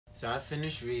So I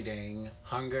finished reading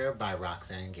Hunger by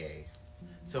Roxane Gay.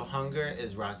 So Hunger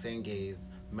is Roxane Gay's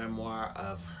memoir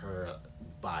of her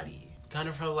body. Kind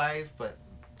of her life, but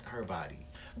her body.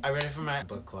 I read it for my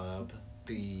book club,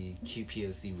 the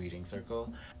QPOC reading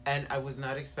circle, and I was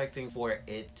not expecting for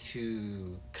it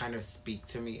to kind of speak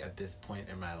to me at this point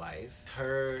in my life.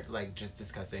 Her like just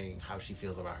discussing how she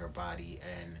feels about her body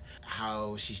and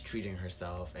how she's treating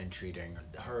herself and treating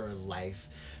her life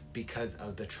because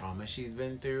of the trauma she's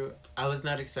been through. I was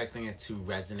not expecting it to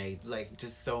resonate like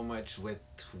just so much with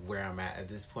where I'm at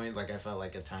this point. Like I felt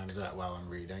like at times that while I'm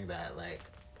reading that like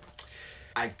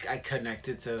I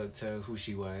connected to who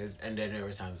she was, and then there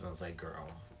were times I was like, girl,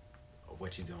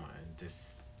 what you doing? This,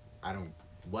 I don't,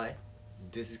 what?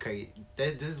 This is crazy.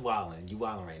 This is wildin'. You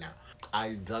wildin' right now.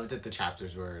 I loved that the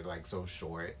chapters were like so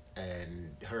short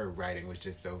and her writing was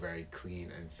just so very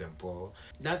clean and simple.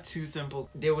 Not too simple.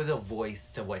 There was a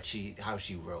voice to how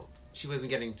she wrote. She wasn't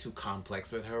getting too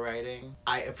complex with her writing.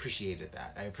 I appreciated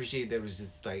that. I appreciate that it was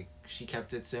just like, she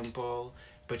kept it simple,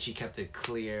 but she kept it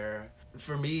clear.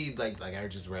 For me, like I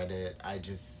just read it. I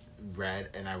just read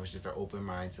and I was just an open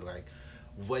mind to like,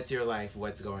 what's your life?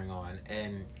 What's going on?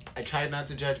 And I tried not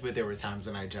to judge, but there were times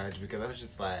when I judged because I was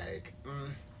just like,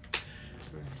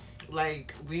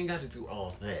 like, we ain't got to do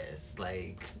all this.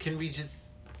 Like, can we just,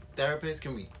 therapists,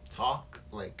 can we talk?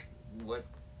 Like, what,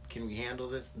 can we handle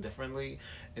this differently?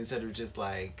 Instead of just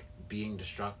like being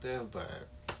destructive, but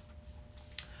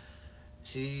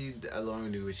she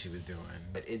alone knew what she was doing.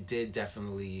 But it did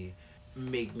definitely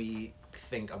make me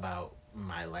think about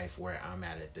my life, where I'm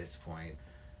at this point.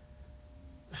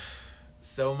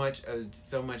 So much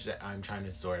that I'm trying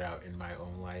to sort out in my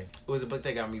own life. It was a book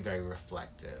that got me very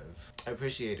reflective. I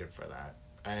appreciate it for that.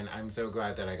 And I'm so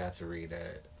glad that I got to read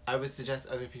it. I would suggest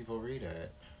other people read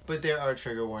it. But there are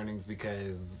trigger warnings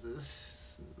because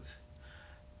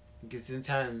it gets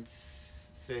intense.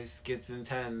 It gets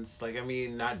intense. Like, I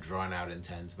mean, not drawn out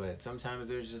intense, but sometimes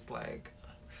there's just like,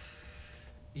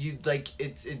 you like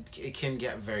it can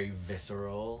get very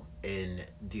visceral in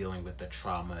dealing with the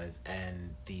traumas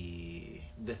and the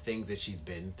things that she's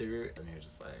been through, and you're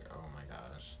just like, oh my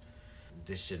gosh,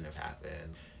 this shouldn't have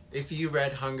happened. If you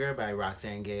read Hunger by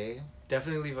Roxane Gay,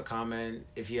 definitely leave a comment.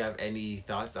 If you have any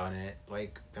thoughts on it,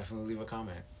 like, definitely leave a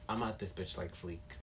comment. I'm out this bitch like Fleek.